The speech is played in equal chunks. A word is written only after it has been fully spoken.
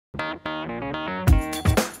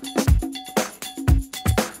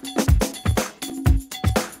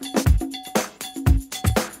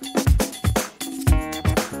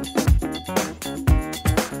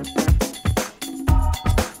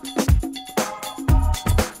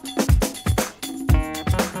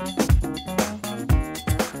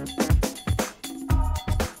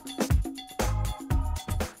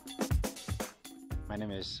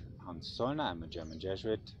Zollner. I'm a German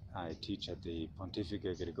Jesuit. I teach at the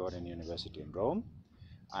Pontifical Gregorian University in Rome.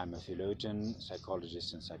 I'm a theologian,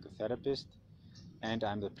 psychologist and psychotherapist, and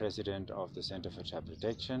I'm the president of the Center for Child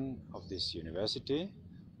Protection of this university.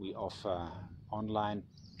 We offer online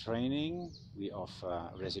training, we offer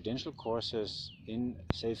residential courses in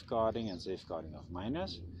safeguarding and safeguarding of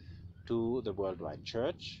minors to the worldwide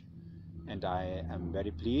church. And I am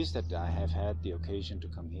very pleased that I have had the occasion to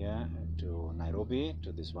come here to Nairobi,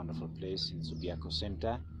 to this wonderful place in Subiaco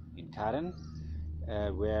Center in Karen,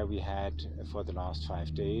 where we had for the last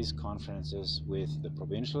 5 days conferences with the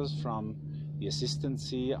provincials from the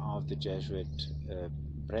assistancy of the Jesuit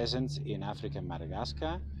presence in Africa and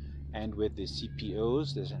Madagascar, and with the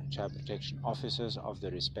CPOs, the Child Protection Officers of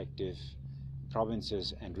the respective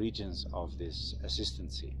provinces and regions of this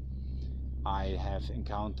assistancy. I have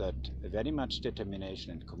encountered very much determination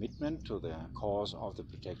and commitment to the cause of the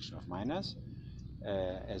protection of minors,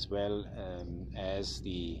 as well as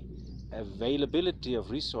the availability of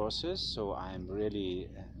resources. So I'm really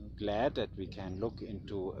glad that we can look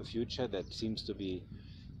into a future that seems to be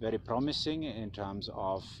very promising in terms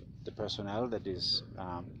of the personnel that is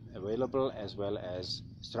available, as well as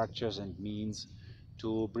structures and means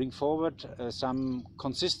to bring forward some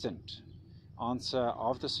consistent answer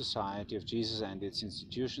of the Society of Jesus and its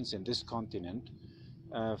institutions in this continent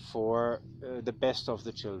for the best of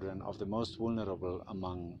the children, of the most vulnerable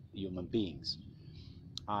among human beings.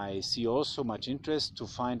 I see also much interest to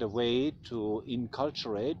find a way to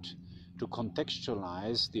inculturate, to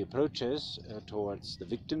contextualize the approaches towards the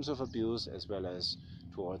victims of abuse as well as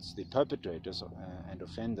towards the perpetrators and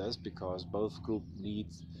offenders, because both groups need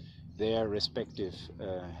their respective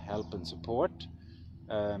help and support.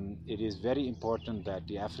 It is very important that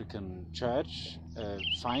the African Church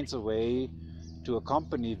finds a way to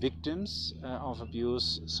accompany victims of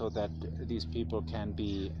abuse so that these people can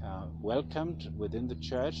be welcomed within the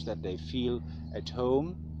Church, that they feel at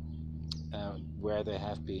home where they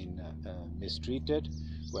have been mistreated,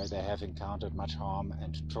 where they have encountered much harm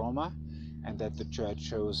and trauma, and that the Church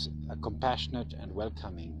shows a compassionate and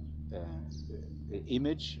welcoming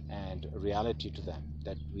image and reality to them,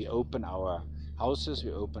 that we open our houses,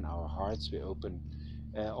 we open our hearts, we open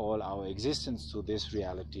all our existence to this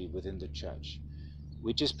reality within the Church,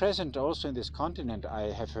 which is present also in this continent.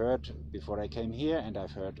 I have heard before I came here, and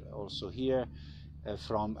I've heard also here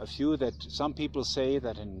from a few, that some people say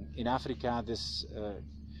that in Africa this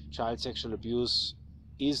child sexual abuse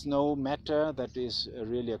is no matter, that is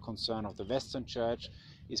really a concern of the Western Church,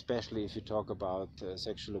 especially if you talk about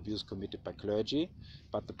sexual abuse committed by clergy.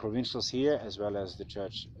 But the provincials here, as well as the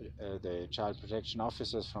church, the child protection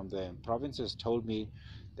officers from the provinces, told me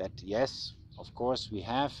that yes, of course, we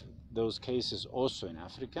have those cases also in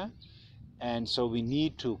Africa, and so we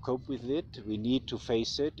need to cope with it, we need to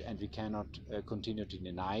face it, and we cannot continue to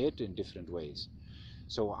deny it in different ways.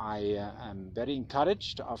 So I am very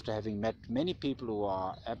encouraged after having met many people who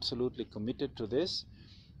are absolutely committed to this.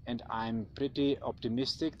 And I'm pretty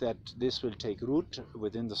optimistic that this will take root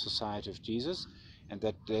within the Society of Jesus, and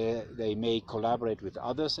that they may collaborate with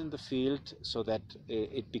others in the field, so that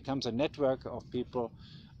it becomes a network of people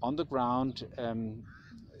on the ground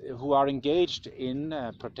who are engaged in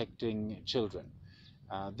protecting children.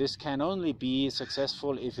 This can only be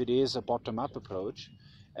successful if it is a bottom-up approach.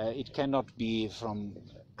 It cannot be from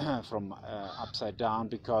upside down,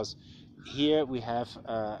 because here we have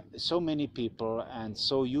so many people and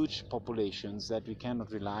so huge populations that we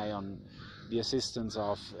cannot rely on the assistance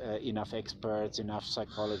of enough experts, enough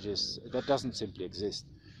psychologists. That doesn't simply exist.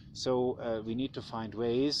 So we need to find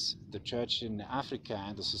ways, the Church in Africa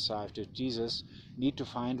and the Society of Jesus need to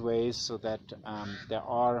find ways so that there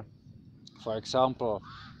are, for example,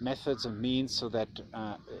 methods and means so that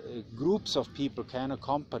groups of people can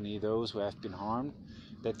accompany those who have been harmed,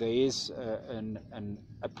 that there is an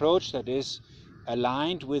approach that is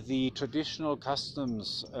aligned with the traditional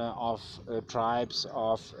customs of tribes,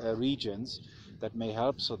 of regions, that may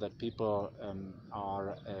help, so that people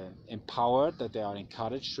are empowered, that they are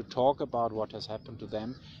encouraged to talk about what has happened to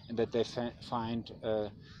them, and that they find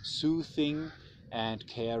soothing and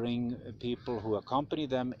caring people who accompany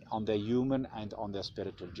them on their human and on their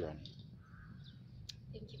spiritual journey.